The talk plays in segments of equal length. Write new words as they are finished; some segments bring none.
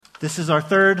This is our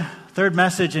third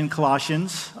message in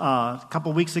Colossians. A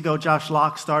couple weeks ago, Josh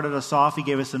Locke started us off. He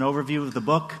gave us an overview of the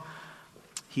book.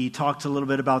 He talked a little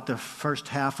bit about the first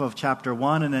half of chapter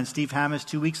 1, and then Steve Hammis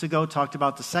 2 weeks ago talked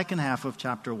about the second half of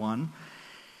chapter 1.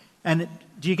 And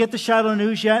do you get the Shiloh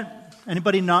News yet?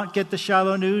 Anybody not get the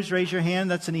Shiloh News? Raise your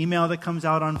hand. That's an email that comes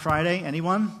out on Friday.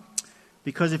 Anyone?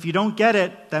 Because if you don't get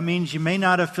it, that means you may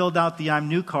not have filled out the I'm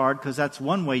New card, because that's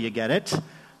one way you get it.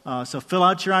 So fill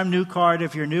out your I'm New card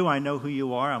if you're new. I know who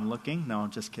you are. I'm looking. No, I'm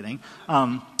just kidding.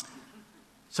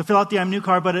 So fill out the I'm New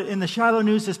card. But in the Shiloh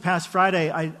News this past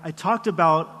Friday, I talked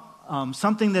about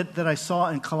something that I saw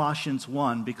in Colossians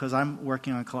 1, because I'm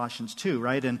working on Colossians 2,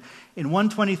 right? And in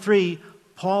 1:23,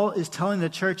 Paul is telling the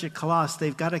church at Colossus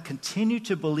they've got to continue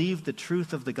to believe the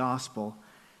truth of the gospel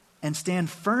and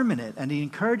stand firm in it. And he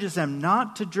encourages them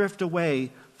not to drift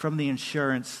away from the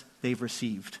assurance they've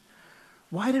received.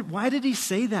 Why did he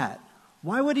say that?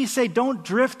 Why would he say, don't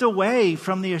drift away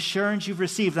from the assurance you've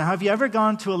received? Now, have you ever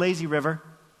gone to a lazy river?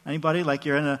 Anybody? Like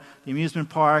you're in the amusement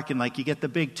park and like you get the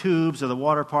big tubes, or the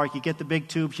water park, you get the big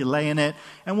tubes, you lay in it.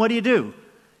 And what do?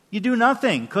 You do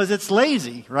nothing because it's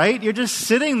lazy, right? You're just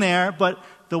sitting there, but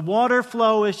the water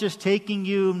flow is just taking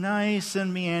you nice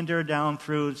and meander down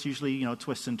through. It's usually,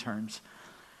 twists and turns.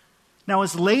 Now,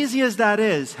 as lazy as that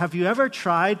is, have you ever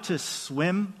tried to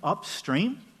swim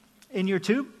upstream in your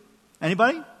tube?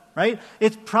 Anybody? Right?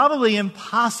 It's probably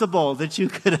impossible that you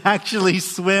could actually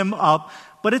swim up,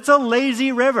 but it's a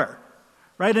lazy river,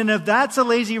 right? And if that's a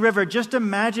lazy river, just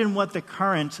imagine what the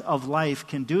current of life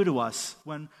can do to us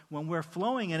when we're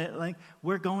flowing in it, like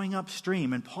we're going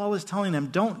upstream. And Paul is telling them,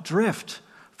 don't drift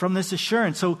from this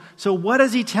assurance. So what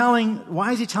is he telling?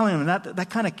 Why is he telling them? And that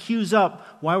kind of cues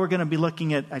up why we're going to be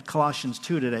looking at Colossians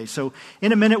 2 today. So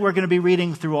in a minute, we're going to be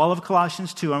reading through all of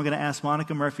Colossians 2. I'm going to ask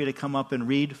Monica Murphy to come up and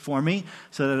read for me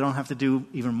so that I don't have to do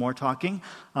even more talking.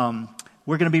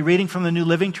 We're going to be reading from the New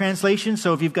Living Translation.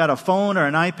 So if you've got a phone or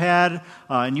an iPad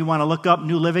and you want to look up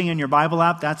New Living in your Bible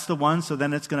app, that's the one. So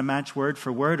then it's going to match word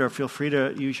for word, or feel free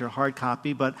to use your hard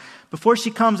copy. But before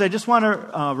she comes, I just want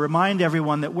to remind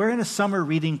everyone that we're in a summer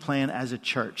reading plan as a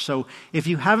church. So if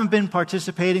you haven't been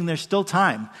participating, there's still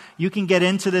time. You can get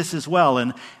into this as well.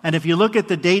 And if you look at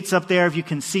the dates up there, if you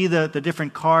can see the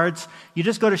different cards, you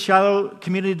just go to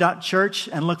shilohcommunity.church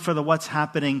and look for the What's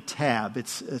Happening tab.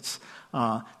 It's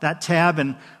that tab,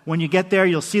 and when you get there,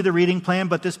 you'll see the reading plan.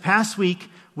 But this past week,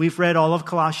 we've read all of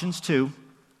Colossians 2.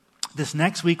 This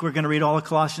next week, we're going to read all of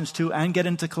Colossians 2 and get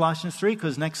into Colossians 3,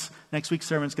 because next week's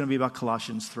sermon is going to be about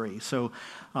Colossians 3. So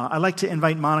I'd like to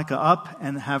invite Monica up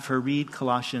and have her read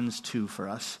Colossians 2 for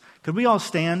us. Could we all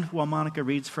stand while Monica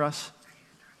reads for us?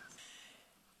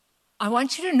 I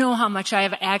want you to know how much I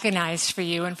have agonized for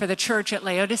you and for the church at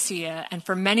Laodicea and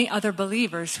for many other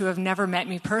believers who have never met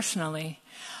me personally.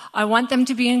 I want them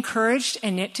to be encouraged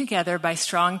and knit together by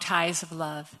strong ties of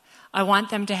love. I want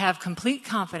them to have complete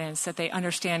confidence that they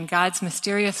understand God's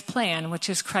mysterious plan, which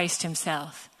is Christ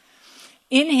himself.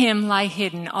 In him lie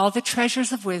hidden all the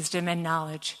treasures of wisdom and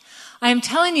knowledge. I am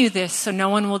telling you this so no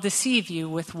one will deceive you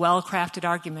with well-crafted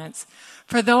arguments.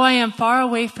 For though I am far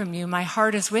away from you, my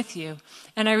heart is with you,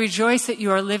 and I rejoice that you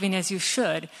are living as you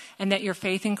should, and that your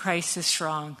faith in Christ is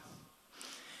strong.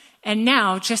 And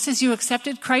now, just as you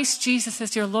accepted Christ Jesus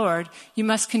as your Lord, you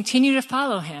must continue to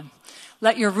follow him.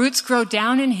 Let your roots grow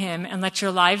down in him, and let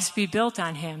your lives be built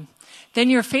on him.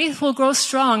 Then your faith will grow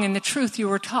strong in the truth you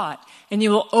were taught, and you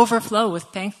will overflow with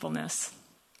thankfulness.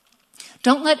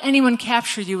 Don't let anyone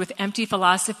capture you with empty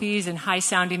philosophies and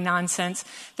high-sounding nonsense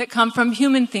that come from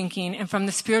human thinking and from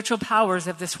the spiritual powers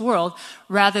of this world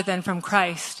rather than from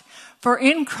Christ. For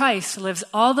in Christ lives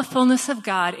all the fullness of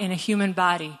God in a human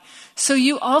body. So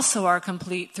you also are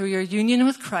complete through your union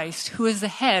with Christ, who is the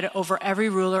head over every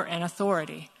ruler and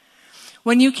authority.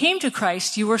 When you came to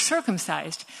Christ, you were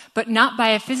circumcised, but not by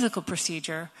a physical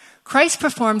procedure. Christ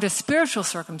performed a spiritual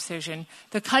circumcision,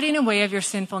 the cutting away of your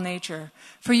sinful nature.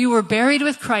 For you were buried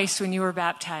with Christ when you were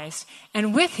baptized,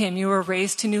 and with him you were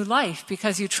raised to new life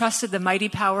because you trusted the mighty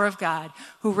power of God,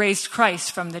 who raised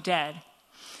Christ from the dead.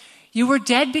 You were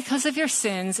dead because of your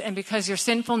sins and because your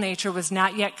sinful nature was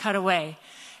not yet cut away.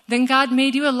 Then God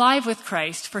made you alive with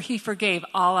Christ, for he forgave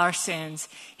all our sins.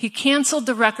 He canceled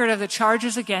the record of the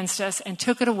charges against us and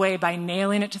took it away by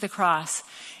nailing it to the cross.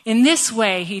 In this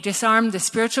way, he disarmed the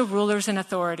spiritual rulers and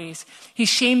authorities. He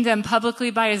shamed them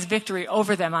publicly by his victory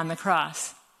over them on the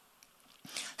cross.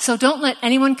 So don't let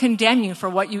anyone condemn you for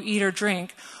what you eat or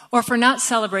drink, or for not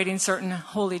celebrating certain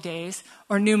holy days,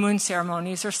 or new moon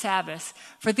ceremonies, or Sabbaths.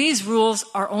 For these rules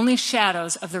are only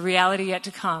shadows of the reality yet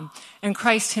to come, and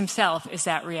Christ himself is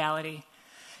that reality.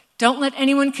 Don't let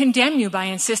anyone condemn you by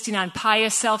insisting on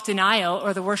pious self-denial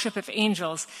or the worship of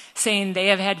angels, saying they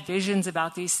have had visions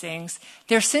about these things.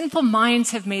 Their sinful minds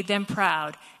have made them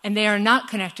proud, and they are not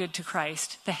connected to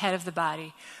Christ, the head of the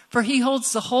body. For he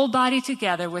holds the whole body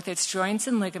together with its joints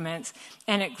and ligaments,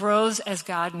 and it grows as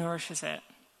God nourishes it.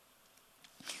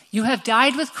 You have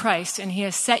died with Christ, and he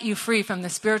has set you free from the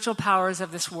spiritual powers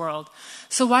of this world.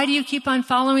 So why do you keep on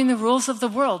following the rules of the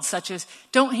world, such as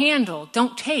don't handle,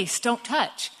 don't taste, don't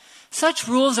touch? Such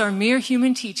rules are mere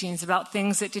human teachings about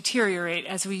things that deteriorate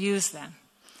as we use them.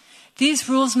 These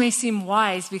rules may seem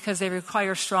wise because they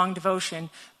require strong devotion,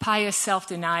 pious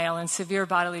self-denial, and severe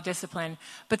bodily discipline,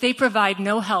 but they provide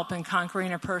no help in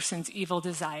conquering a person's evil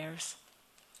desires.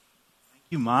 Thank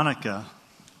you, Monica.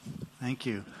 Thank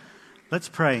you. Let's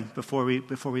pray before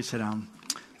we sit down.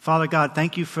 Father God,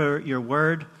 thank you for your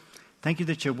word. Thank you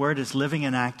that your word is living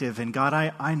and active. And God,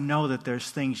 I know that there's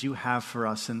things you have for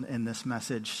us in this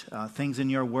message, things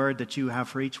in your word that you have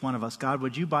for each one of us. God,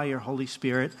 would you, by your Holy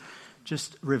Spirit,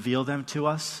 just reveal them to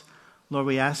us? Lord,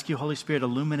 we ask you, Holy Spirit,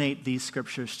 illuminate these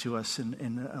scriptures to us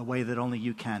in a way that only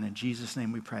you can. In Jesus'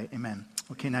 name we pray. Amen.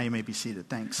 Okay, now you may be seated.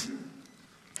 Thanks.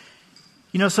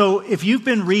 So if you've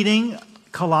been reading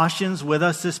Colossians with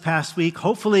us this past week,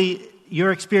 hopefully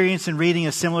your experience in reading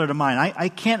is similar to mine. I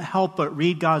can't help but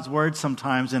read God's word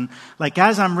sometimes, and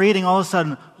as I'm reading, all of a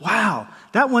sudden, wow,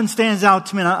 that one stands out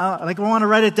to me. And I want to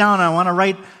write it down. I want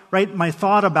to write my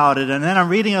thought about it, and then I'm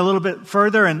reading a little bit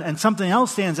further, and something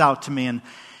else stands out to me. And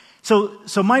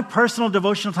so my personal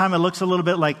devotional time, it looks a little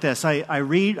bit like this.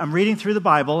 I'm reading through the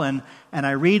Bible, and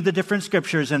I read the different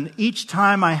scriptures, and each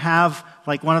time I have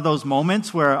one of those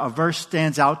moments where a verse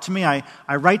stands out to me, I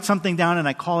write something down and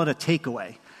I call it a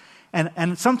takeaway.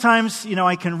 And sometimes,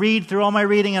 I can read through all my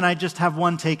reading and I just have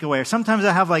one takeaway. Or sometimes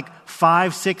I have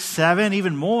 5, 6, 7,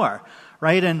 even more,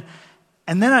 right? And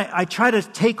then I try to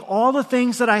take all the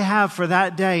things that I have for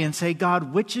that day and say,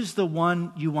 God, which is the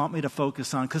one you want me to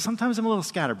focus on? Because sometimes I'm a little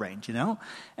scatterbrained,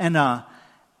 And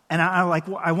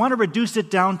I want to reduce it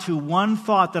down to one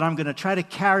thought that I'm going to try to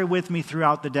carry with me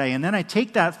throughout the day. And then I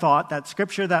take that thought, that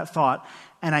scripture, that thought,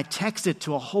 and I text it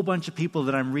to a whole bunch of people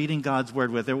that I'm reading God's word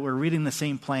with. We're reading the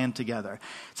same plan together.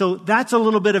 So that's a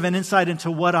little bit of an insight into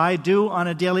what I do on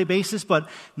a daily basis. But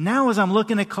now as I'm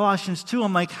looking at Colossians 2,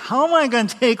 I'm like, how am I going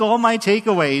to take all my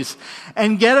takeaways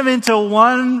and get them into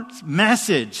one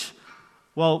message?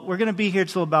 Well, we're going to be here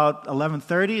till about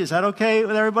 11:30. Is that okay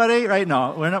with everybody? Right?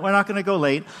 No, we're not going to go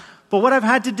late. But what I've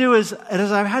had to do is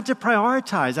I've had to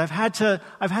prioritize. I've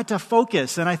had to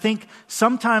focus, and I think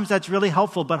sometimes that's really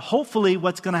helpful. But hopefully,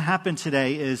 what's going to happen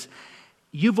today is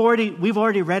we've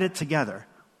already read it together.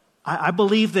 I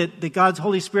believe that God's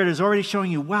Holy Spirit is already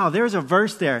showing you, wow, there's a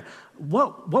verse there.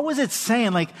 What was it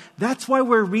saying? That's why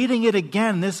we're reading it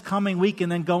again this coming week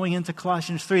and then going into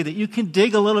Colossians 3, that you can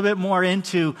dig a little bit more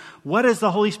into what is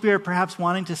the Holy Spirit perhaps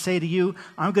wanting to say to you.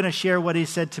 I'm going to share what he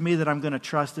said to me that I'm going to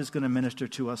trust is going to minister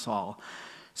to us all.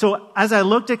 So as I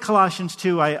looked at Colossians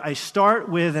 2, I start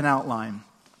with an outline.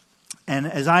 And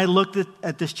as I looked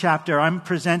at this chapter, I'm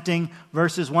presenting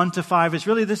verses 1 to 5.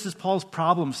 This is Paul's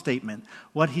problem statement,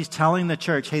 what he's telling the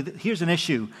church. Hey, here's an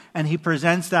issue. And he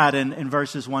presents that in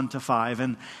verses 1 to 5.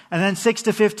 And then 6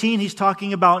 to 15, he's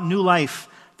talking about new life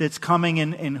that's coming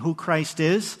in who Christ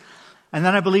is. And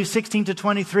then I believe 16 to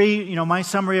 23, my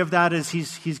summary of that is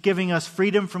he's giving us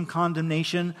freedom from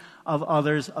condemnation of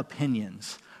others'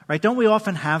 opinions. Right? Don't we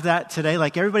often have that today?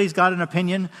 Everybody's got an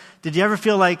opinion. Did you ever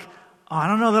feel I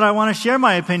don't know that I want to share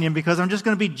my opinion because I'm just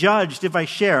going to be judged if I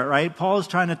share it, right? Paul is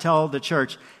trying to tell the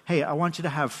church, hey, I want you to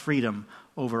have freedom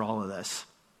over all of this.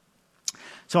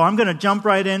 So I'm going to jump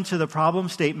right into the problem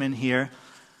statement here.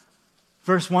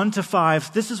 Verse 1 to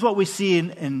 5, this is what we see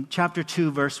in chapter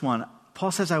 2, verse 1.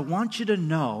 Paul says, I want you to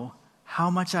know how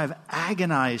much I've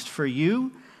agonized for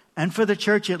you and for the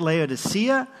church at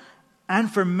Laodicea and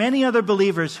for many other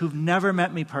believers who've never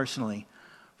met me personally.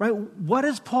 Right? What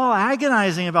is Paul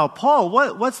agonizing about? Paul,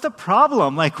 what's the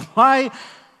problem? Why?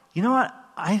 You know what?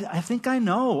 I think I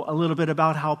know a little bit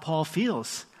about how Paul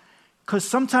feels. Because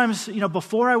sometimes,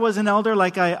 before I was an elder,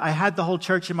 I had the whole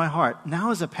church in my heart. Now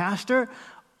as a pastor,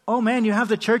 oh man, you have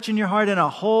the church in your heart in a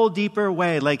whole deeper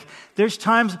way. There's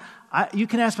times, you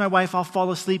can ask my wife, I'll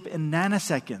fall asleep in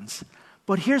nanoseconds.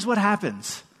 But here's what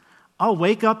happens. I'll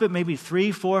wake up at maybe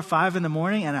 3, 4, 5 in the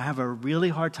morning, and I have a really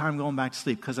hard time going back to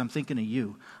sleep because I'm thinking of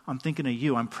you. I'm thinking of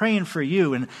you. I'm praying for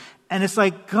you. And it's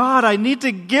God, I need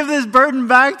to give this burden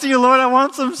back to you, Lord. I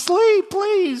want some sleep,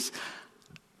 please.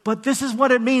 But this is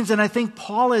what it means. And I think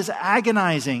Paul is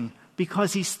agonizing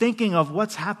because he's thinking of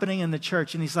what's happening in the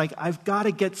church. And he's I've got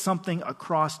to get something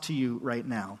across to you right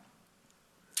now.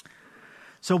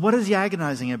 So what is he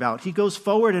agonizing about? He goes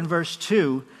forward in verse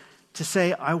 2 to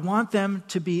say, I want them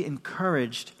to be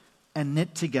encouraged and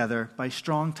knit together by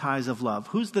strong ties of love.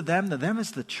 Who's the them? The them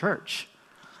is the church.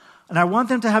 And I want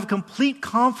them to have complete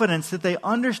confidence that they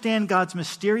understand God's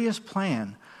mysterious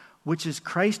plan, which is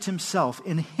Christ himself.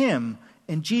 In him,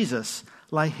 in Jesus,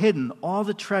 lie hidden all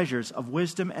the treasures of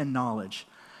wisdom and knowledge.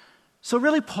 So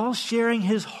really, Paul's sharing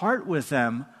his heart with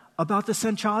them about the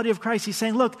centrality of Christ. He's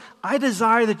saying, look, I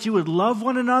desire that you would love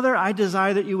one another. I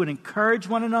desire that you would encourage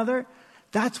one another.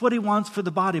 That's what he wants for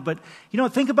the body. But,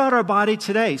 think about our body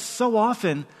today. So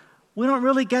often, we don't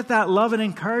really get that love and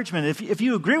encouragement. If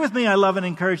you agree with me, I love and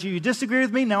encourage you. You disagree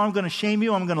with me, now I'm going to shame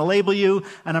you, I'm going to label you,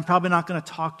 and I'm probably not going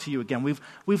to talk to you again.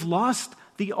 We've lost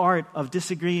the art of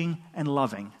disagreeing and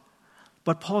loving.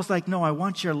 But Paul's like, no, I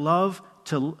want you to love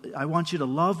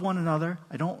one another.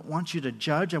 I don't want you to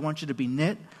judge. I want you to be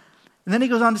knit. And then he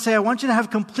goes on to say, I want you to have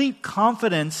complete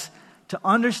confidence to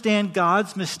understand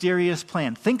God's mysterious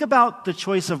plan. Think about the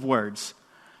choice of words.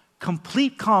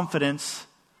 Complete confidence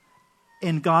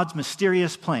in God's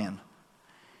mysterious plan.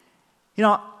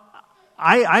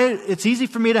 It's easy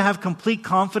for me to have complete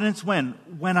confidence when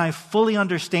I fully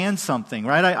understand something,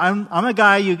 right? I'm a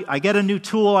guy, I get a new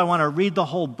tool, I want to read the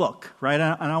whole book, right?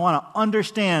 And I want to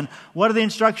understand, what do the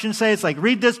instructions say? It's like,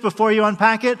 read this before you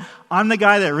unpack it. I'm the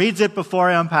guy that reads it before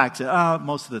I unpacks it,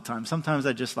 most of the time. Sometimes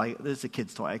I just this is a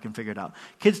kid's toy, I can figure it out.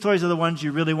 Kids' toys are the ones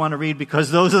you really want to read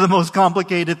because those are the most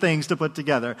complicated things to put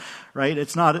together, right?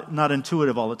 It's not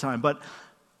intuitive all the time.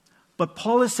 But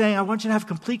Paul is saying, I want you to have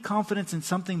complete confidence in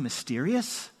something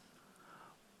mysterious.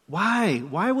 Why?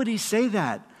 Why would he say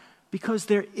that? Because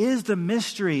there is the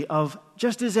mystery of,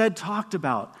 just as Ed talked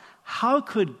about, how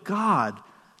could God,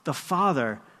 the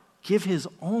Father, give his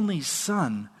only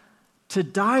Son to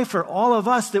die for all of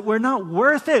us that we're not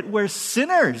worth it? We're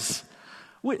sinners.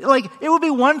 It would be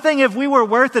one thing if we were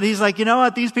worth it. He's like, you know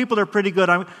what? These people are pretty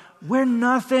good. We're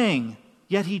nothing.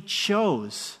 Yet he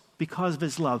chose because of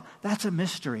his love. That's a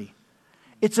mystery.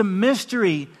 It's a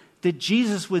mystery that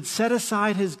Jesus would set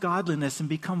aside his godliness and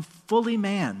become fully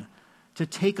man to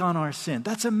take on our sin.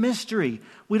 That's a mystery.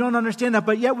 We don't understand that,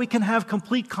 but yet we can have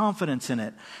complete confidence in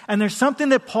it. And there's something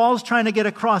that Paul's trying to get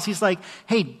across. He's like,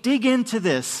 hey, dig into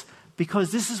this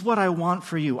because this is what I want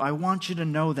for you. I want you to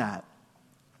know that.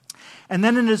 And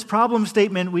then in his problem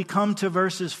statement, we come to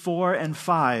verses 4 and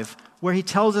 5, where he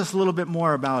tells us a little bit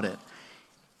more about it.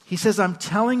 He says, I'm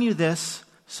telling you this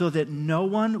so that no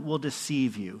one will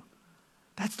deceive you.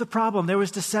 That's the problem. There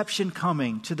was deception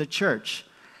coming to the church.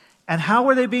 And how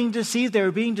were they being deceived? They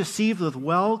were being deceived with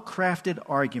well-crafted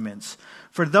arguments.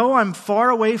 For though I'm far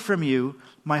away from you,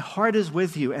 my heart is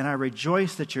with you, and I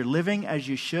rejoice that you're living as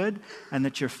you should and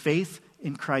that your faith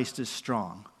in Christ is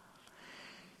strong.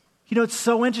 It's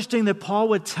so interesting that Paul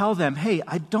would tell them, hey,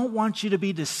 I don't want you to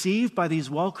be deceived by these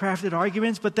well-crafted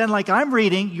arguments, but then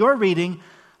you're reading,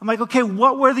 I'm like, okay,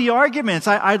 what were the arguments?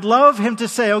 I'd love him to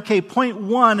say, okay, point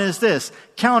 1 is this,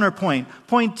 counterpoint.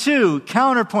 Point 2,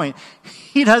 counterpoint.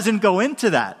 He doesn't go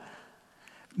into that.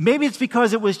 Maybe it's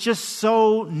because it was just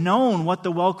so known what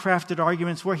the well-crafted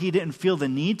arguments were, he didn't feel the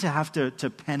need to have to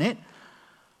pen it.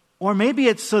 Or maybe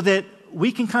it's so that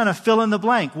we can kind of fill in the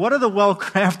blank. What are the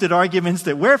well-crafted arguments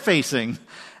that we're facing?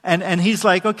 And he's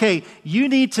like, okay, you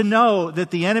need to know that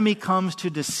the enemy comes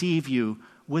to deceive you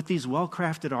with these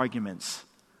well-crafted arguments.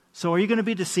 So are you going to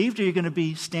be deceived, or are you going to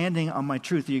be standing on my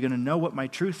truth? Are you going to know what my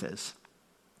truth is?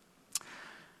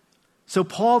 So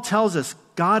Paul tells us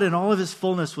God in all of his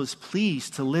fullness was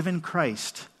pleased to live in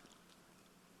Christ.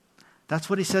 That's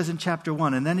what he says in chapter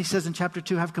 1. And then he says in chapter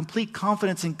 2, have complete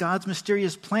confidence in God's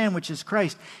mysterious plan, which is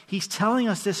Christ. He's telling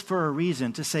us this for a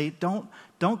reason, to say, don't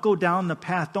go down the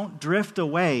path. Don't drift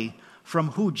away from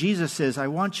who Jesus is. I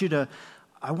want you to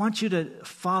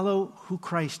follow who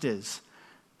Christ is.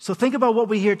 So think about what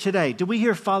we hear today. Do we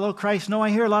hear follow Christ? No,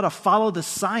 I hear a lot of follow the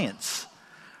science,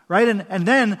 right? And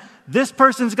then this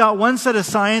person's got one set of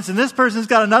science and this person's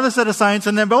got another set of science,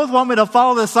 and they both want me to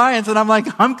follow the science, and I'm like,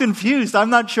 I'm confused.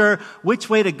 I'm not sure which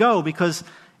way to go, because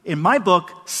in my book,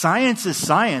 science is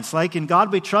science. Like in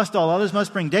God we trust, all others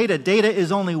must bring data. Data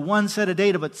is only one set of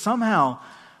data, but somehow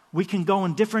we can go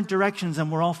in different directions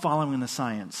and we're all following the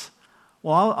science.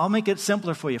 Well, I'll make it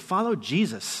simpler for you. Follow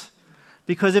Jesus.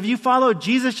 Because if you follow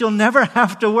Jesus, you'll never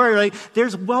have to worry. Like,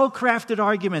 there's well-crafted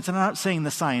arguments, and I'm not saying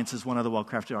the science is one of the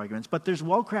well-crafted arguments, but there's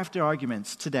well-crafted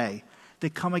arguments today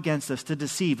that come against us to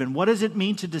deceive. And what does it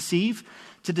mean to deceive?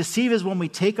 To deceive is when we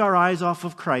take our eyes off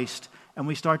of Christ and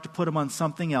we start to put them on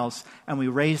something else, and we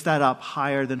raise that up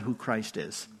higher than who Christ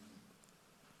is.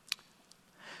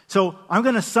 So I'm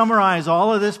going to summarize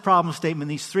all of this problem statement,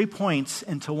 these 3 points,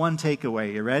 into one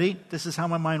takeaway. You ready? This is how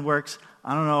my mind works.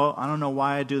 I don't know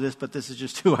why I do this, but this is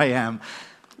just who I am.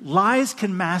 Lies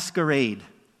can masquerade.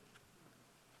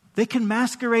 They can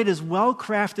masquerade as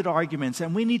well-crafted arguments,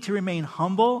 and we need to remain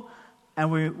humble,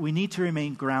 and we need to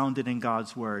remain grounded in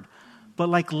God's word. But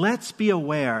let's be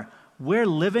aware, we're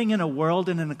living in a world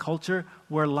and in a culture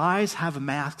where lies have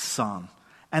masks on,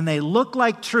 and they look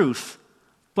like truth,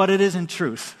 but it isn't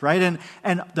truth, right?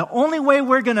 And the only way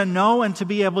we're going to know and to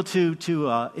be able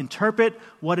to interpret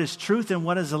what is truth and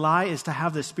what is a lie is to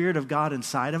have the Spirit of God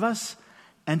inside of us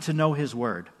and to know His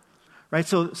word, right?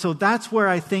 So that's where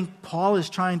I think Paul is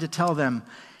trying to tell them.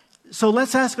 So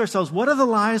let's ask ourselves, what are the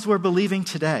lies we're believing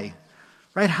today,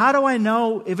 right? How do I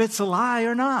know if it's a lie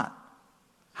or not?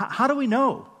 How do we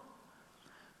know?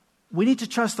 We need to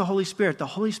trust the Holy Spirit. The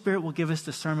Holy Spirit will give us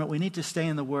discernment. We need to stay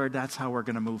in the Word. That's how we're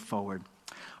going to move forward.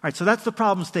 All right, so that's the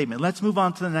problem statement. Let's move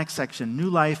on to the next section, new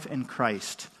life in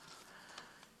Christ.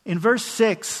 In verse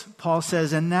 6, Paul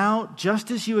says, "And now, just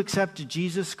as you accepted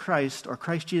Jesus Christ, or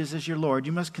Christ Jesus as your Lord,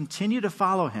 you must continue to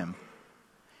follow Him."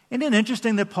 Isn't it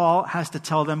interesting that Paul has to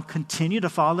tell them, continue to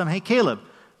follow them? Hey, Caleb,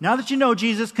 now that you know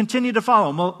Jesus, continue to follow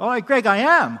Him. Well, all right, Greg, I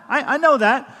am. I know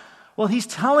that. Well, he's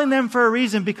telling them for a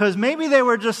reason, because maybe they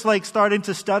were just starting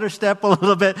to stutter step a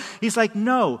little bit. He's like,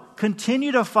 no,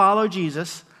 continue to follow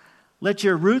Jesus. Let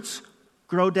your roots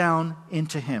grow down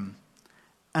into Him,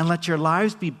 and let your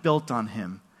lives be built on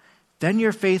Him. Then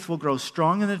your faith will grow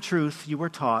strong in the truth you were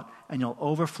taught, and you'll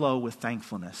overflow with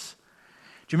thankfulness.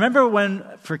 Do you remember when,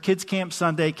 for Kids Camp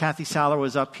Sunday, Kathy Saller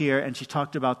was up here, and she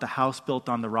talked about the house built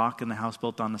on the rock and the house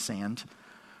built on the sand?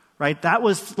 Right? That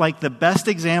was the best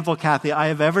example, Kathy, I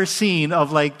have ever seen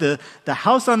of the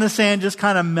house on the sand just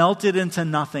kind of melted into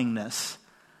nothingness.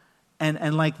 And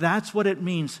that's what it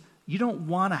means. You don't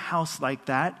want a house like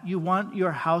that. You want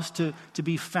your house to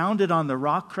be founded on the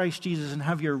rock, Christ Jesus, and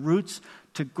have your roots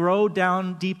to grow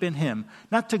down deep in Him.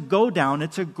 Not to go down,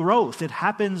 it's a growth. It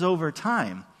happens over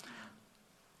time.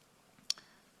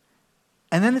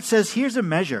 And then it says, here's a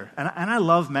measure. And I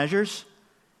love measures.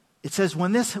 It says,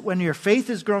 when your faith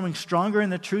is growing stronger in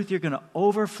the truth, you're going to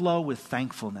overflow with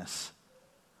thankfulness.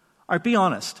 All right, be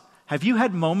honest. Have you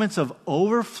had moments of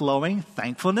overflowing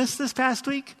thankfulness this past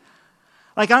week?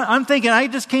 I'm thinking, I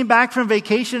just came back from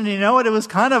vacation, and you know what? It was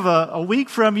kind of a week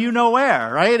from you know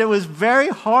where, right? It was very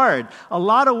hard. A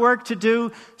lot of work to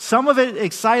do. Some of it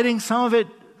exciting, some of it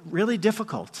really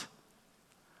difficult.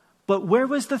 But where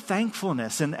was the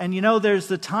thankfulness? And there's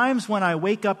the times when I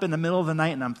wake up in the middle of the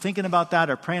night and I'm thinking about that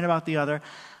or praying about the other.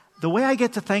 The way I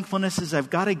get to thankfulness is I've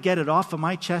got to get it off of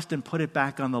my chest and put it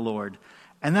back on the Lord.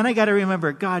 And then I got to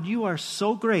remember, God, you are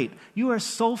so great. You are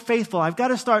so faithful. I've got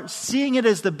to start seeing it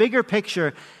as the bigger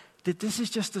picture, that this is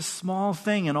just a small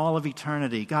thing in all of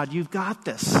eternity. God, you've got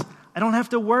this. I don't have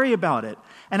to worry about it.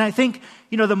 And I think,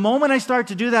 the moment I start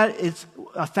to do that,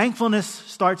 thankfulness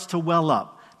starts to well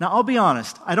up. Now, I'll be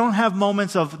honest, I don't have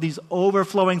moments of these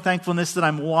overflowing thankfulness that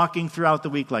I'm walking throughout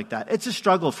the week like that. It's a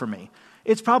struggle for me.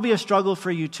 It's probably a struggle for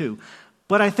you too.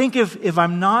 But I think if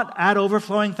I'm not at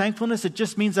overflowing thankfulness, it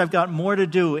just means I've got more to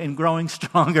do in growing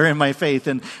stronger in my faith.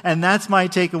 And that's my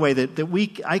takeaway,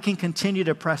 that I can continue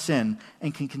to press in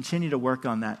and can continue to work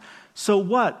on that. So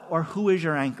what or who is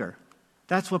your anchor?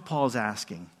 That's what Paul's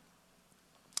asking.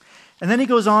 And then he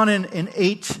goes on in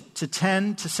 8 to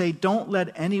 10 to say, don't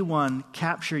let anyone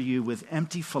capture you with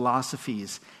empty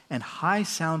philosophies and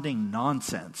high-sounding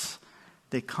nonsense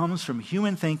that comes from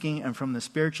human thinking and from the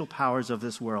spiritual powers of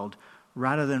this world,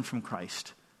 rather than from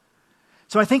Christ.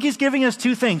 So I think he's giving us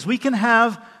two things. We can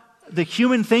have the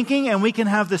human thinking and we can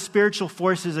have the spiritual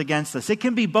forces against us. It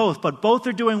can be both, but both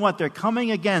are doing what? They're coming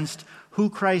against who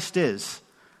Christ is.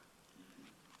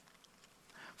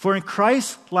 For in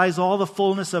Christ lies all the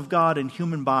fullness of God in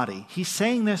human body. He's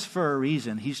saying this for a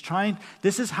reason.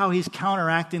 This is how he's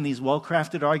counteracting these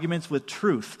well-crafted arguments with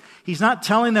truth. He's not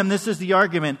telling them this is the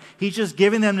argument. He's just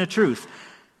giving them the truth.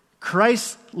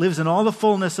 Christ lives in all the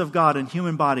fullness of God in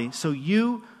human body, so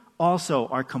you also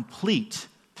are complete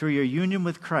through your union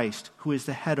with Christ, who is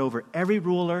the head over every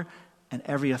ruler and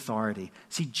every authority.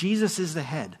 See, Jesus is the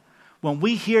head. When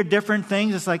we hear different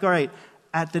things, it's like, all right,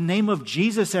 at the name of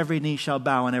Jesus, every knee shall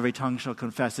bow and every tongue shall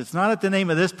confess. It's not at the name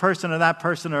of this person or that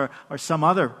person or some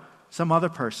other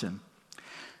person.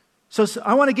 So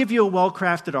I want to give you a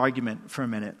well-crafted argument for a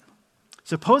minute.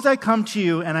 Suppose I come to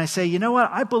you and I say, you know what?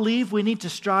 I believe we need to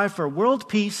strive for world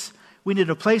peace. We need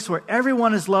a place where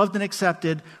everyone is loved and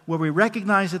accepted, where we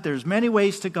recognize that there's many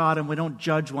ways to God and we don't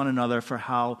judge one another for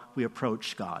how we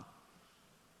approach God.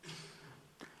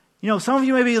 Some of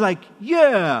you may be like,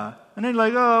 yeah. And then you're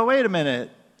like, oh, wait a minute.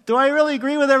 Do I really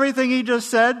agree with everything he just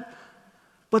said?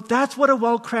 But that's what a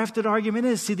well-crafted argument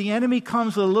is. See, the enemy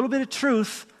comes with a little bit of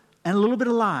truth and a little bit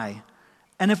of lie.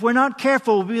 And if we're not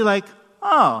careful, we'll be like,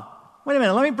 oh, wait a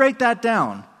minute, let me break that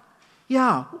down.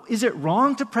 Yeah, is it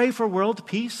wrong to pray for world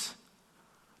peace?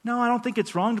 No, I don't think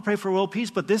it's wrong to pray for world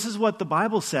peace, but this is what the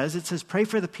Bible says. It says, pray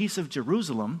for the peace of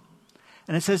Jerusalem.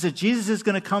 And it says that Jesus is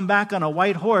going to come back on a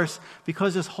white horse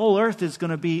because this whole earth is going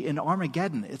to be in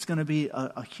Armageddon. It's going to be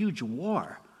a huge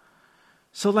war.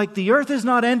 So the earth is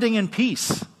not ending in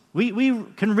peace. We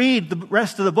can read the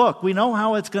rest of the book. We know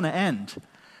how it's going to end.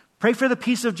 Pray for the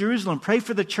peace of Jerusalem. Pray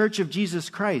for the church of Jesus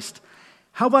Christ.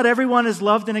 How about everyone is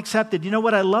loved and accepted? You know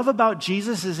what I love about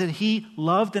Jesus is that he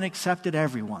loved and accepted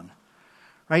everyone.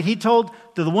 Right? He told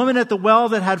the woman at the well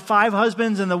that had 5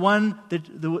 husbands and the one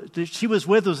that she was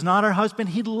with was not her husband,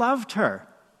 he loved her.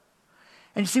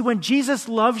 And you see, when Jesus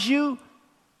loves you,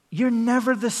 you're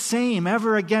never the same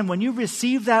ever again. When you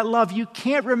receive that love, you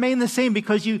can't remain the same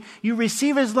because you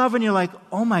receive his love and you're like,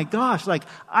 oh my gosh,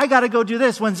 I got to go do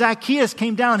this. When Zacchaeus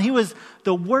came down, he was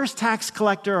the worst tax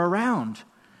collector around.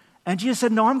 And Jesus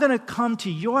said, no, I'm going to come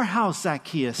to your house,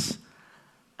 Zacchaeus,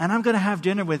 and I'm going to have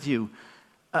dinner with you.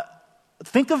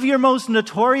 Think of your most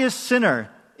notorious sinner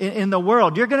in the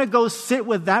world. You're going to go sit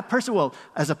with that person. Well,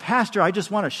 as a pastor, I just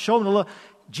want to show them the love.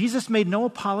 Jesus made no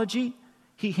apology.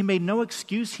 He made no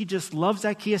excuse. He just loved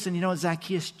Zacchaeus. And you know,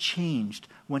 Zacchaeus changed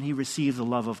when he received the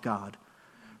love of God.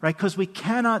 Right? Because we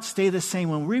cannot stay the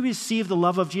same. When we receive the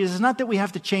love of Jesus, it's not that we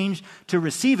have to change to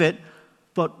receive it,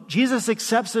 but Jesus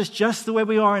accepts us just the way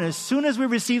we are. And as soon as we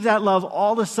receive that love,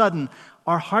 all of a sudden,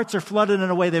 our hearts are flooded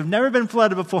in a way they've never been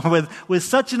flooded before with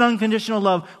such an unconditional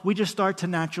love. We just start to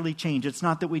naturally change. It's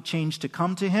not that we change to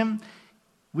come to him.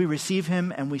 We receive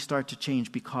him and we start to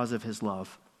change because of his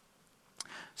love.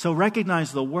 So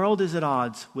recognize the world is at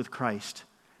odds with Christ.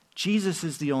 Jesus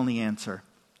is the only answer.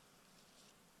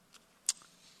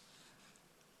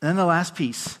 And then the last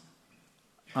piece.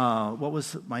 What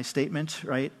was my statement,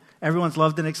 right? Everyone's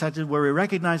loved and accepted, where we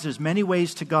recognize there's many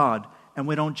ways to God and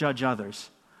we don't judge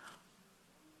others.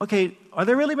 Okay, are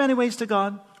there really many ways to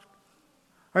God?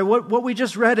 All right, what we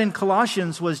just read in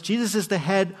Colossians was Jesus is the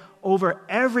head over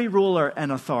every ruler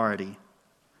and authority.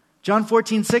 John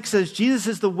 14:6 says, Jesus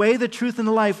is the way, the truth, and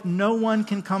the life. No one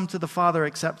can come to the Father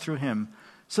except through him.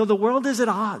 So the world is at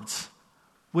odds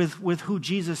with who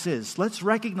Jesus is. Let's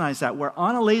recognize that. We're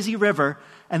on a lazy river,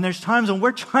 and there's times when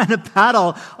we're trying to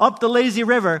paddle up the lazy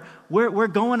river. We're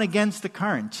going against the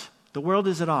current. The world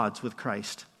is at odds with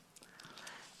Christ.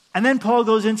 And then Paul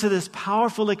goes into this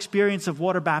powerful experience of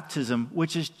water baptism,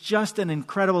 which is just an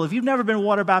incredible. If you've never been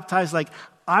water baptized,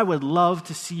 I would love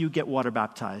to see you get water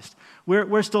baptized.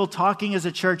 We're still talking as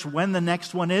a church when the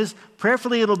next one is.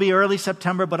 Prayerfully, it'll be early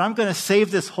September, but I'm going to save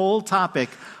this whole topic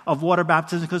of water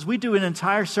baptism because we do an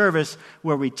entire service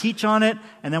where we teach on it,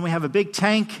 and then we have a big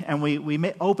tank, and we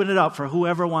open it up for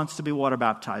whoever wants to be water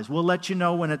baptized. We'll let you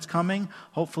know when it's coming,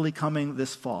 hopefully coming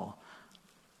this fall.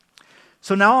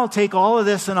 So now I'll take all of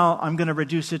this and I'm going to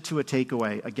reduce it to a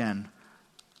takeaway again.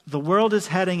 The world is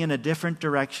heading in a different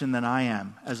direction than I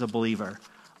am as a believer.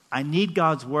 I need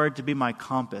God's word to be my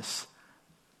compass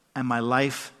and my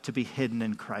life to be hidden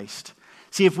in Christ.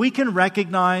 See, if we can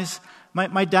recognize,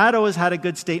 my dad always had a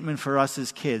good statement for us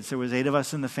as kids. There was 8 of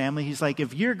us in the family. He's like,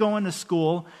 if you're going to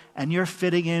school and you're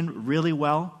fitting in really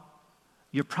well,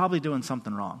 you're probably doing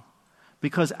something wrong.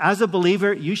 Because as a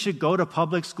believer, you should go to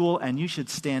public school and you should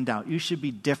stand out. You should be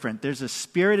different. There's a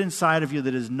spirit inside of you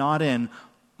that is not in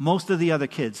most of the other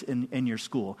kids in your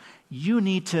school. You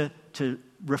need to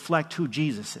reflect who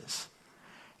Jesus is.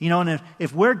 You know, and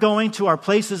if we're going to our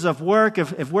places of work,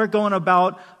 if we're going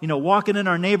about, walking in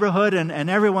our neighborhood and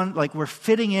everyone, we're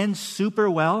fitting in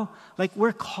super well,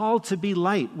 we're called to be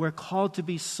light. We're called to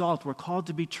be salt. We're called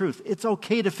to be truth. It's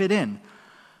okay to fit in.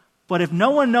 But if no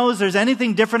one knows there's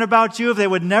anything different about you, if they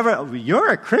would never, you're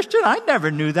a Christian? I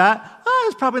never knew that.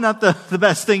 It's probably not the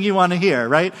best thing you want to hear,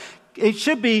 right? It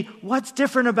should be, what's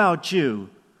different about you?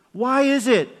 Why is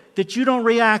it that you don't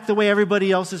react the way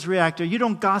everybody else is reacting, or you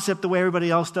don't gossip the way everybody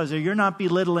else does, or you're not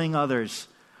belittling others?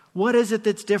 What is it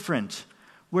that's different?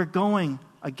 We're going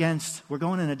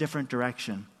in a different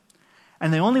direction.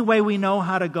 And the only way we know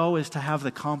how to go is to have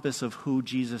the compass of who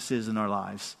Jesus is in our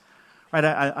lives. Right,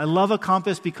 I love a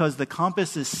compass because the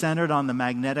compass is centered on the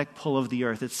magnetic pull of the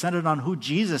earth. It's centered on who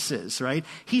Jesus is, right?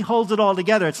 He holds it all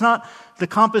together. It's not the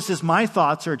compass is my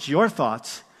thoughts or it's your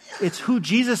thoughts. It's who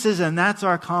Jesus is, and that's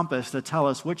our compass to tell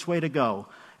us which way to go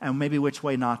and maybe which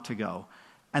way not to go.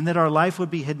 And that our life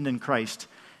would be hidden in Christ.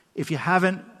 If you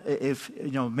haven't,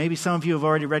 maybe some of you have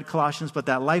already read Colossians, but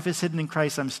that life is hidden in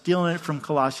Christ, I'm stealing it from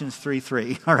Colossians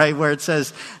 3:3, all right, where it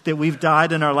says that we've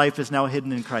died and our life is now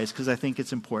hidden in Christ, because I think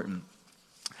it's important.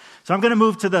 So I'm going to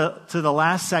move to the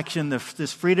last section,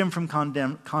 this freedom from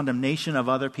condemnation of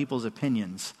other people's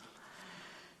opinions.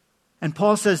 And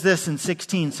Paul says this in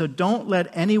 16, so don't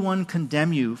let anyone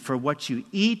condemn you for what you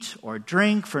eat or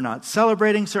drink, for not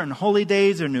celebrating certain holy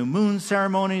days or new moon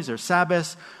ceremonies or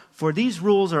Sabbaths, for these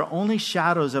rules are only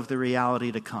shadows of the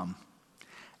reality to come.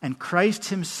 And Christ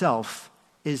himself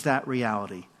is that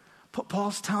reality.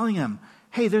 Paul's telling him,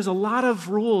 hey, there's a lot of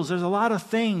rules, there's a lot of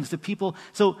things that people...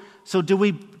 So do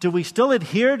we still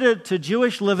adhere to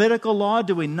Jewish Levitical law?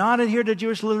 Do we not adhere to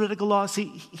Jewish Levitical law?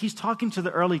 See, he's talking to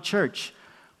the early church,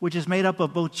 which is made up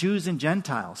of both Jews and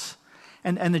Gentiles.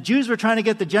 And the Jews were trying to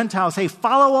get the Gentiles, hey,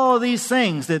 follow all of these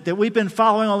things that we've been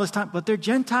following all this time. But they're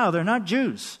Gentile, they're not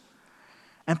Jews.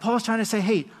 And Paul's trying to say,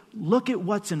 hey, look at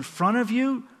what's in front of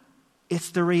you.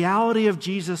 It's the reality of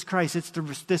Jesus Christ. It's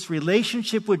this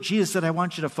relationship with Jesus that I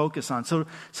want you to focus on. So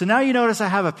now you notice I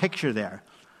have a picture there.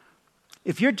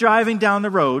 If you're driving down the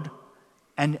road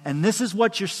and this is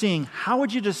what you're seeing, how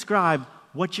would you describe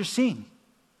what you're seeing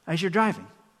as you're driving?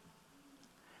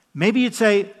 Maybe you'd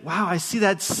say, wow, I see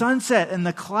that sunset and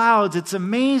the clouds. It's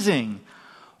amazing.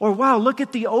 Or, wow, look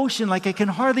at the ocean. Like I can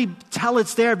hardly tell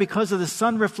it's there because of the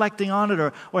sun reflecting on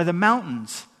it or the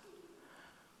mountains.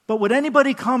 But would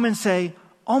anybody come and say,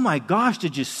 oh my gosh,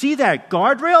 did you see that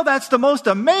guardrail? That's the most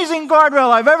amazing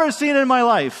guardrail I've ever seen in my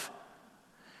life.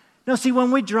 Now, see,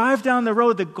 when we drive down the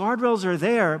road, the guardrails are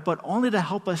there, but only to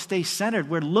help us stay centered.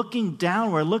 We're looking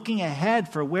down. We're looking ahead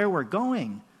for where we're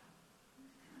going.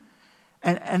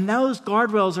 And those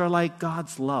guardrails are like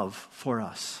God's love for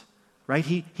us, right?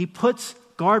 He puts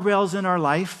guardrails in our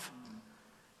life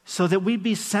so that we'd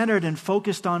be centered and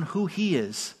focused on who he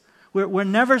is. We're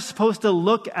never supposed to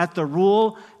look at the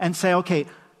rule and say, okay,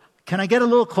 can I get a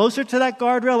little closer to that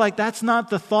guardrail? Like that's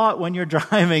not the thought when you're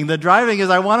driving. The driving is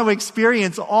I want to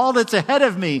experience all that's ahead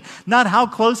of me, not how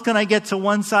close can I get to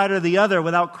one side or the other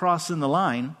without crossing the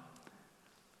line.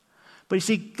 But you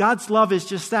see, God's love is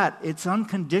just that. It's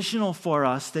unconditional for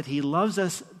us that he loves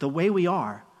us the way we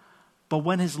are. But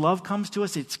when his love comes to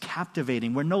us, it's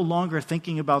captivating. We're no longer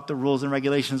thinking about the rules and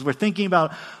regulations. We're thinking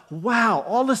about, wow,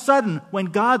 all of a sudden, when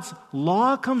God's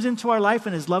law comes into our life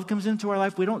and his love comes into our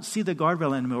life, we don't see the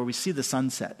guardrail anymore. We see the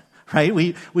sunset, right?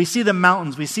 We see the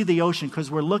mountains. We see the ocean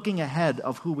because we're looking ahead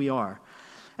of who we are.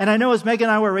 And I know as Meg and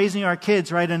I were raising our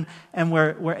kids, right, and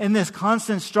we're in this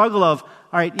constant struggle of,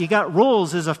 all right, you got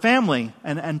rules as a family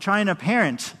and trying to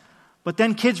parent, but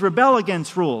then kids rebel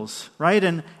against rules, right?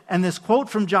 And this quote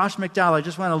from Josh McDowell, I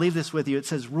just want to leave this with you. It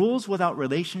says, rules without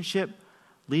relationship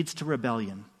leads to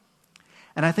rebellion.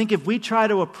 And I think if we try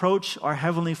to approach our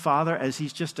Heavenly Father as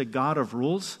he's just a God of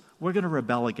rules, we're going to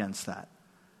rebel against that.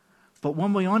 But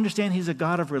when we understand he's a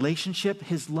God of relationship,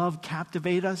 his love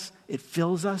captivates us, it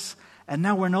fills us, and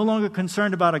now we're no longer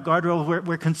concerned about a guardrail.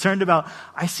 We're concerned about,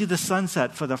 I see the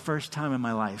sunset for the first time in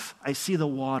my life. I see the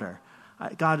water.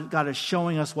 God is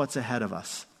showing us what's ahead of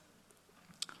us.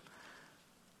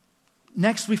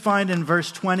 Next we find in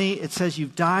verse 20, it says,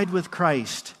 you've died with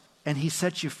Christ, and he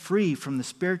sets you free from the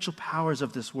spiritual powers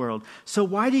of this world. So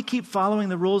why do you keep following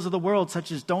the rules of the world,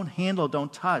 such as don't handle,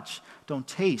 don't touch, don't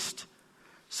taste?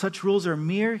 Such rules are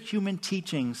mere human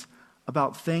teachings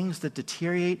about things that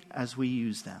deteriorate as we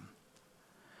use them.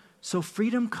 So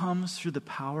freedom comes through the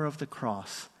power of the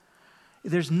cross.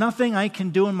 There's nothing I can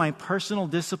do in my personal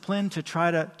discipline to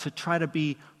try to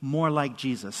be more like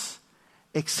Jesus,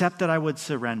 except that I would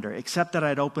surrender, except that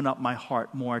I'd open up my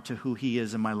heart more to who he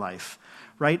is in my life,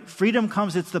 right? Freedom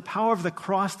comes, it's the power of the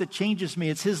cross that changes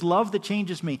me. It's his love that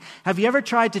changes me. Have you ever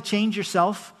tried to change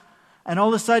yourself? And all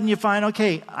of a sudden you find,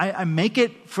 okay, I make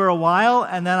it for a while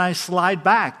and then I slide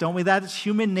back, don't we? That's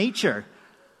human nature.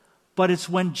 But it's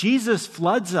when Jesus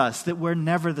floods us that we're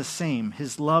never the same.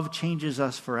 His love changes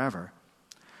us forever.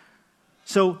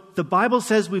 So the Bible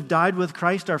says we've died with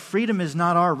Christ. Our freedom is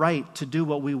not our right to do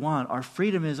what we want. Our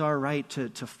freedom is our right to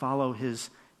follow his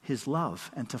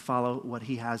love and to follow what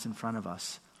he has in front of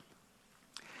us.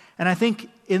 And I think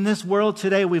in this world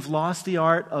today, we've lost the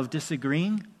art of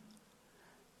disagreeing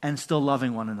and still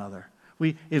loving one another.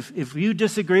 If you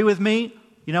disagree with me,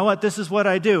 you know what? This is what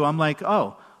I do. I'm like,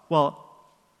 oh, well,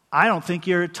 I don't think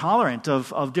you're tolerant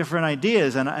of different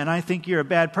ideas, and I think you're a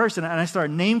bad person. And I start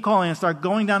name-calling and start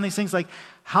going down these things like,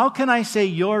 how can I say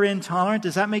you're intolerant?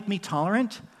 Does that make me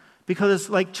tolerant? Because it's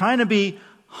like trying to be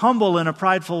humble in a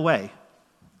prideful way,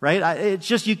 right? It's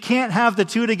just you can't have the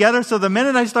two together. So the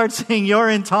minute I start saying you're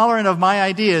intolerant of my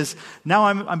ideas, now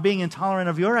I'm being intolerant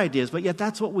of your ideas. But yet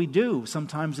that's what we do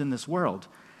sometimes in this world.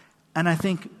 And I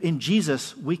think in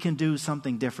Jesus, we can do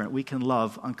something different. We can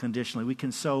love unconditionally. We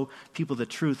can show people the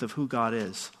truth of who God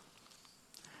is.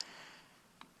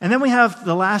 And then we have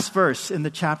the last verse in the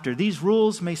chapter. These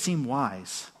rules may seem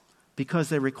wise because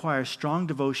they require strong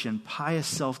devotion, pious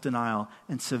self-denial,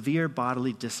 and severe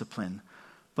bodily discipline,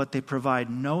 but they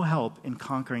provide no help in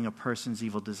conquering a person's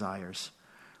evil desires.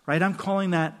 Right? I'm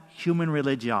calling that human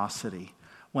religiosity.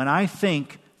 When I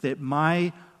think that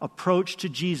my approach to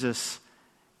Jesus,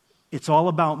 it's all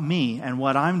about me and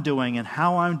what I'm doing and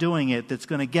how I'm doing it that's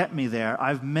going to get me there,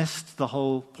 I've missed the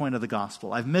whole point of the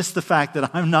gospel. I've missed the fact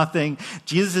that I'm nothing.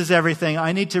 Jesus is everything.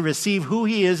 I need to receive who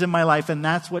he is in my life, and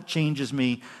that's what changes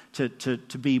me to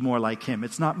be more like him.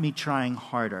 It's not me trying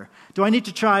harder. Do I need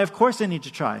to try? Of course I need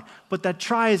to try. But that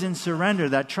try is in surrender.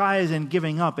 That try is in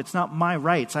giving up. It's not my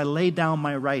rights. I lay down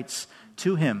my rights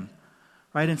to him,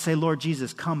 right? And say, Lord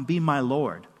Jesus, come be my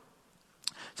Lord.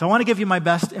 So I want to give you my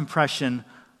best impression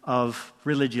of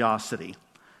religiosity,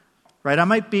 right? I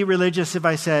might be religious if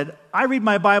I said, I read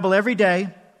my Bible every day,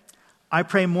 I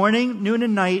pray morning, noon,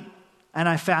 and night, and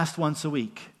I fast once a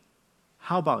week.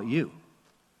 How about you?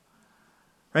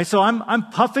 Right? So I'm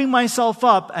puffing myself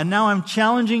up, and now I'm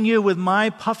challenging you with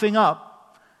my puffing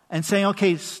up and saying,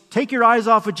 okay, take your eyes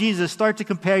off of Jesus, start to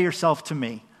compare yourself to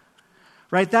me.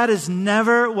 Right? That is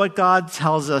never what God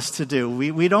tells us to do.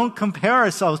 We don't compare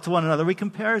ourselves to one another. We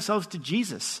compare ourselves to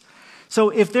Jesus. So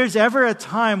if there's ever a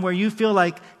time where you feel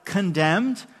like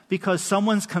condemned because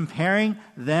someone's comparing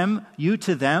you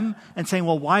to them and saying,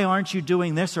 well, why aren't you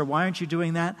doing this or why aren't you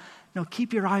doing that? No,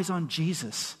 keep your eyes on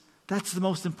Jesus. That's the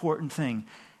most important thing.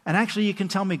 And actually, you can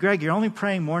tell me, Greg, you're only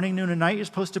praying morning, noon, and night. You're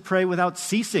supposed to pray without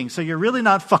ceasing. So you're really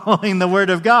not following the word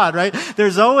of God, right?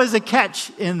 There's always a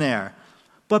catch in there.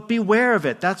 But beware of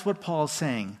it. That's what Paul's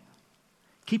saying.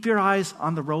 Keep your eyes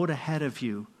on the road ahead of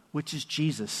you, which is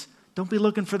Jesus. Don't be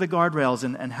looking for the guardrails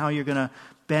and how you're going to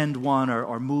bend one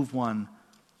or move one.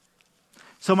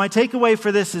 So my takeaway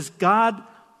for this is God,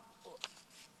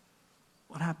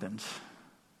 what happened?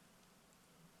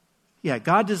 Yeah,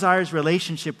 God desires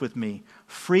relationship with me.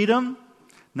 Freedom,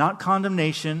 not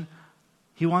condemnation.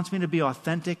 He wants me to be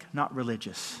authentic, not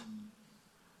religious.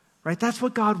 Right? That's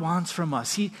what God wants from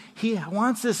us. He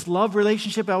wants this love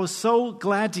relationship. I was so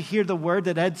glad to hear the word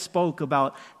that Ed spoke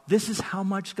about. This is how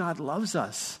much God loves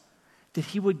us, that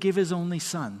he would give his only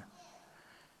son.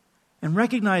 And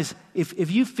recognize,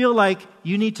 if you feel like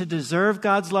you need to deserve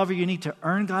God's love or you need to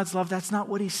earn God's love, that's not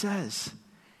what he says.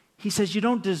 He says, you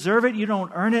don't deserve it, you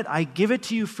don't earn it, I give it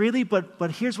to you freely,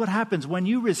 but here's what happens. When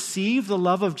you receive the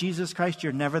love of Jesus Christ,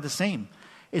 you're never the same.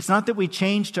 It's not that we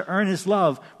change to earn his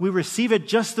love. We receive it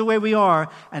just the way we are,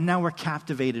 and now we're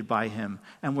captivated by him,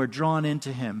 and we're drawn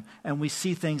into him, and we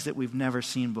see things that we've never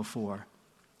seen before.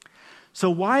 So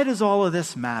why does all of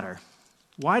this matter?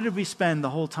 Why did we spend the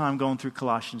whole time going through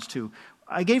Colossians 2?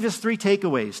 I gave us 3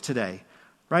 takeaways today,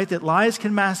 right? That lies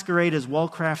can masquerade as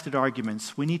well-crafted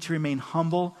arguments. We need to remain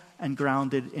humble and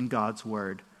grounded in God's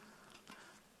word.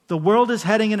 The world is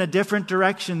heading in a different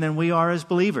direction than we are as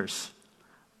believers.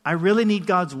 I really need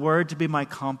God's word to be my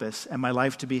compass and my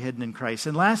life to be hidden in Christ.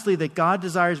 And lastly, that God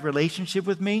desires relationship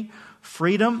with me,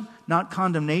 freedom, not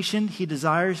condemnation. He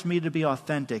desires me to be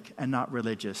authentic and not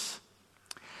religious.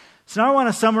 So now I want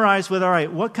to summarize with, all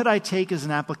right, what could I take as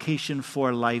an application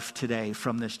for life today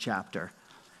from this chapter?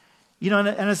 You know, and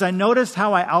as I noticed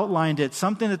how I outlined it,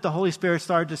 something that the Holy Spirit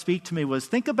started to speak to me was,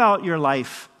 think about your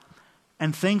life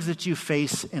and things that you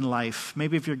face in life.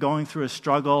 Maybe if you're going through a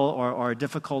struggle or a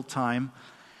difficult time.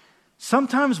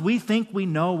 Sometimes we think we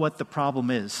know what the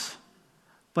problem is,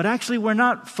 but actually we're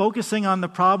not focusing on the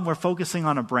problem, we're focusing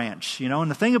on a branch, you know? And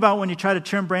the thing about when you try to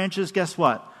trim branches, guess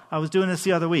what? I was doing this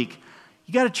the other week.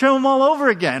 You got to trim them all over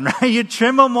again, right? You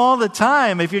trim them all the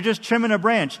time if you're just trimming a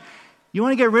branch. You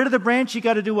want to get rid of the branch, you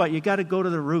got to do what? You got to go to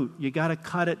the root. You got to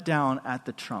cut it down at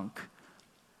the trunk.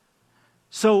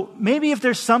 So maybe if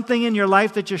there's something in your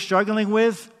life that you're struggling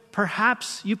with,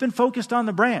 perhaps you've been focused on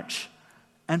the branch.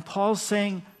 And Paul's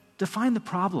saying, define the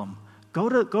problem. Go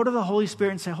to the Holy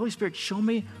Spirit and say, Holy Spirit, show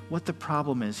me what the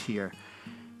problem is here.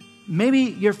 Maybe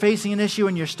you're facing an issue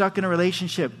and you're stuck in a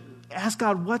relationship. Ask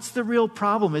God, what's the real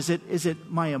problem? Is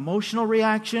it my emotional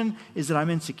reaction? Is it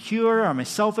I'm insecure? Am I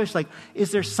selfish? Like,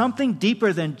 is there something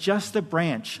deeper than just the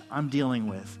branch I'm dealing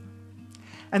with?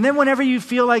 And then whenever you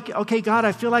feel like, okay, God,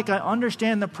 I feel like I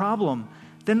understand the problem,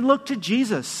 then look to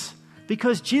Jesus.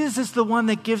 Because Jesus is the one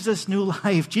that gives us new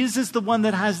life. Jesus is the one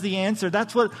that has the answer.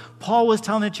 That's what Paul was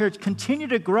telling the church. Continue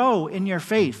to grow in your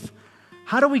faith.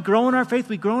 How do we grow in our faith?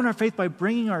 We grow in our faith by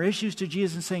bringing our issues to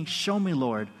Jesus and saying, show me,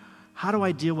 Lord. How do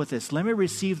I deal with this? Let me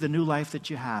receive the new life that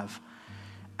you have.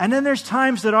 And then there's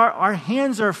times that our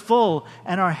hands are full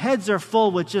and our heads are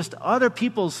full with just other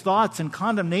people's thoughts and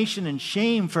condemnation and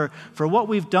shame for what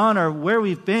we've done or where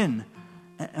we've been.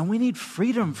 And we need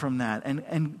freedom from that.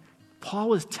 And Paul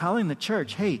was telling the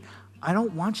church, hey, I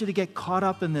don't want you to get caught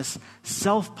up in this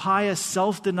self-pious,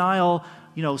 self-denial,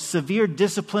 severe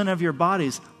discipline of your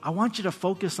bodies. I want you to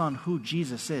focus on who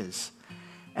Jesus is.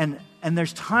 And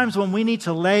there's times when we need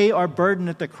to lay our burden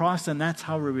at the cross, and that's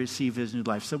how we receive his new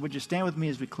life. So would you stand with me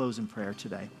as we close in prayer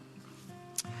today?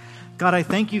 God, I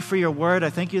thank you for your word. I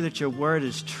thank you that your word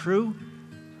is true.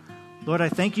 Lord, I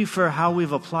thank you for how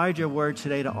we've applied your word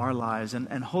today to our lives.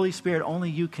 And Holy Spirit,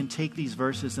 only you can take these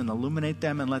verses and illuminate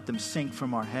them and let them sink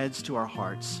from our heads to our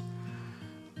hearts.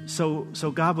 So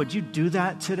God, would you do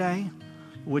that today?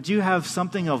 Would you have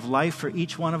something of life for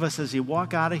each one of us as we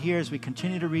walk out of here, as we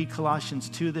continue to read Colossians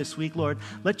 2 this week, Lord?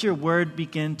 Let your word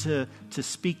begin to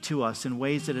speak to us in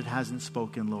ways that it hasn't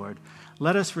spoken, Lord.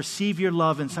 Let us receive your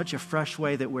love in such a fresh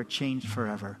way that we're changed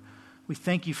forever. We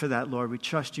thank you for that, Lord. We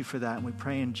trust you for that, and we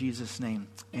pray in Jesus' name.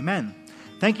 Amen.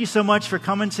 Thank you so much for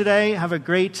coming today. Have a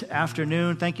great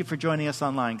afternoon. Thank you for joining us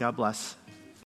online. God bless.